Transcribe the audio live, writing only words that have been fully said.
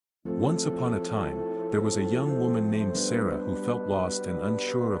Once upon a time, there was a young woman named Sarah who felt lost and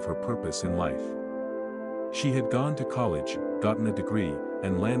unsure of her purpose in life. She had gone to college, gotten a degree,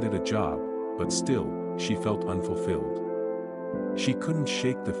 and landed a job, but still, she felt unfulfilled. She couldn't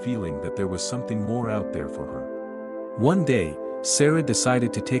shake the feeling that there was something more out there for her. One day, Sarah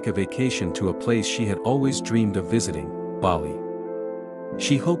decided to take a vacation to a place she had always dreamed of visiting, Bali.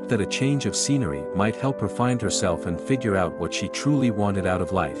 She hoped that a change of scenery might help her find herself and figure out what she truly wanted out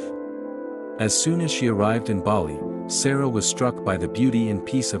of life. As soon as she arrived in Bali, Sarah was struck by the beauty and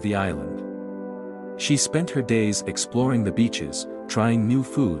peace of the island. She spent her days exploring the beaches, trying new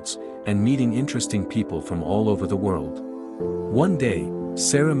foods, and meeting interesting people from all over the world. One day,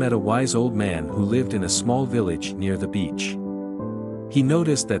 Sarah met a wise old man who lived in a small village near the beach. He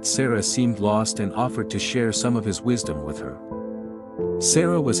noticed that Sarah seemed lost and offered to share some of his wisdom with her.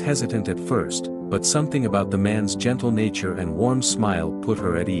 Sarah was hesitant at first, but something about the man's gentle nature and warm smile put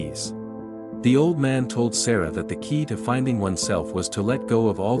her at ease. The old man told Sarah that the key to finding oneself was to let go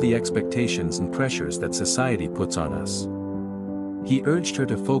of all the expectations and pressures that society puts on us. He urged her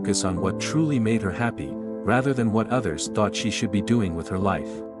to focus on what truly made her happy, rather than what others thought she should be doing with her life.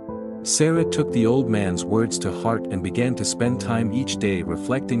 Sarah took the old man's words to heart and began to spend time each day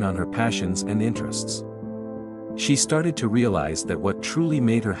reflecting on her passions and interests. She started to realize that what truly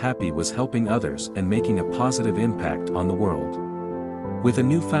made her happy was helping others and making a positive impact on the world. With a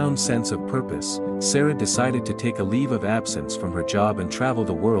newfound sense of purpose, Sarah decided to take a leave of absence from her job and travel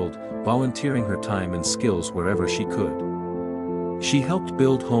the world, volunteering her time and skills wherever she could. She helped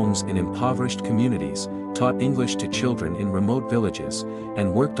build homes in impoverished communities, taught English to children in remote villages,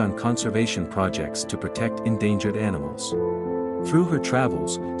 and worked on conservation projects to protect endangered animals. Through her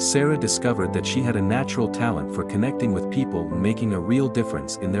travels, Sarah discovered that she had a natural talent for connecting with people and making a real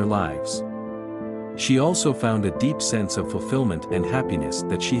difference in their lives. She also found a deep sense of fulfillment and happiness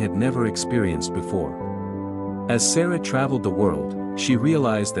that she had never experienced before. As Sarah traveled the world, she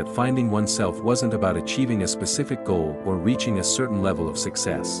realized that finding oneself wasn't about achieving a specific goal or reaching a certain level of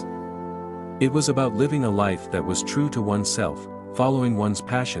success. It was about living a life that was true to oneself, following one's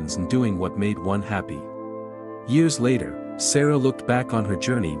passions and doing what made one happy. Years later, Sarah looked back on her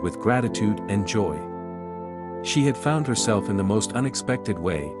journey with gratitude and joy. She had found herself in the most unexpected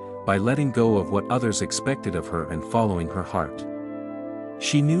way, by letting go of what others expected of her and following her heart.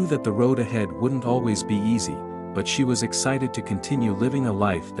 She knew that the road ahead wouldn't always be easy, but she was excited to continue living a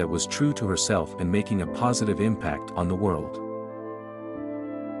life that was true to herself and making a positive impact on the world.